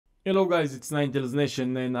Hello guys, it's Ninetales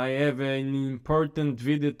Nation and I have an important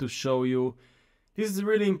video to show you. This is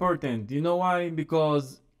really important. You know why?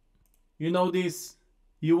 Because you know this,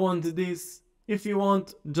 you want this. If you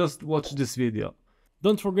want, just watch this video.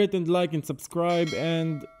 Don't forget and like and subscribe,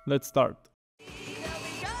 and let's start.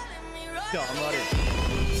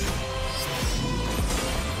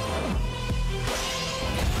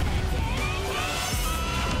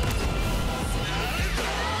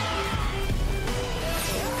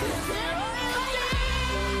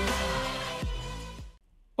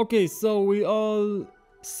 Okay, so we all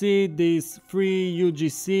see this free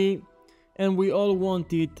UGC and we all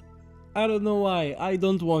want it. I don't know why, I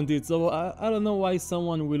don't want it, so I don't know why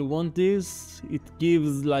someone will want this. It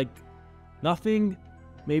gives like nothing,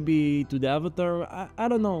 maybe to the avatar. I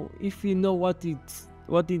don't know. If you know what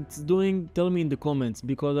it's doing, tell me in the comments,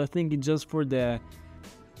 because I think it's just for the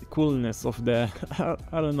coolness of the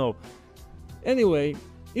I don't know. Anyway,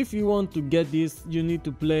 if you want to get this, you need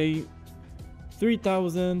to play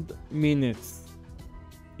 3000 minutes.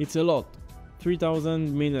 It's a lot.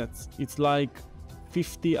 3000 minutes. It's like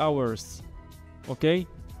 50 hours. Okay?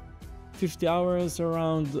 50 hours,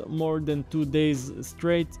 around more than 2 days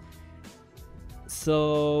straight.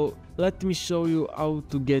 So let me show you how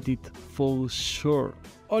to get it for sure.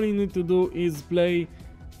 All you need to do is play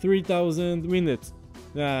 3000 minutes.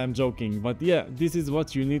 Nah, I'm joking, but yeah, this is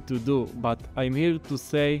what you need to do. But I'm here to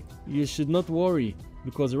say you should not worry,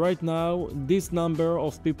 because right now this number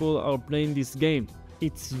of people are playing this game.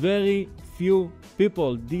 It's very few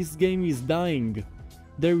people. This game is dying.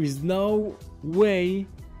 There is no way,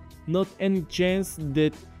 not any chance,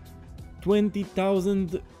 that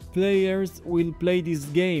 20,000 players will play this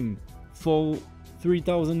game for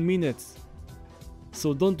 3000 minutes.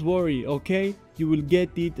 So don't worry, okay? You will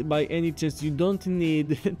get it by any chance. You don't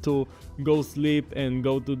need to go sleep and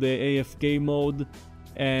go to the AFK mode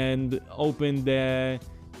and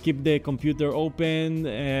keep the computer open.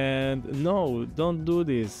 And no, don't do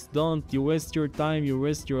this. Don't. You waste your time, you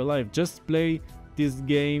waste your life. Just play this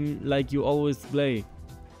game like you always play,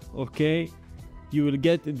 okay? You will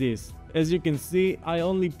get this. As you can see, I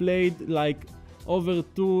only played like over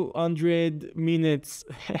 200 minutes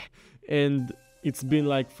and it's been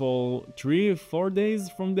like for 3-4 days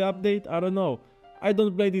from the update. I don't know. I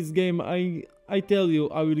don't play this game. I tell you,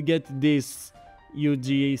 I will get this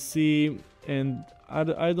UGC, and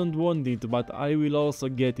I don't want it, but I will also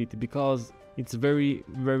get it because it's very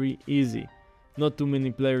easy. Not too many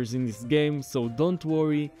players in this game, so don't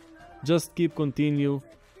worry, just keep continue.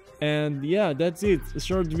 And yeah, that's it. A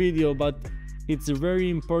short video, but it's a very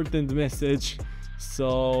important message.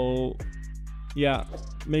 So yeah,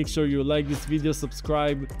 make sure you like this video,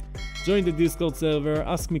 subscribe, join the Discord server,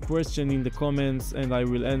 ask me question in the comments and I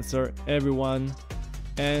will answer everyone.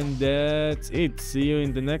 And that's it. See you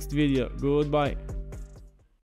in the next video. Goodbye.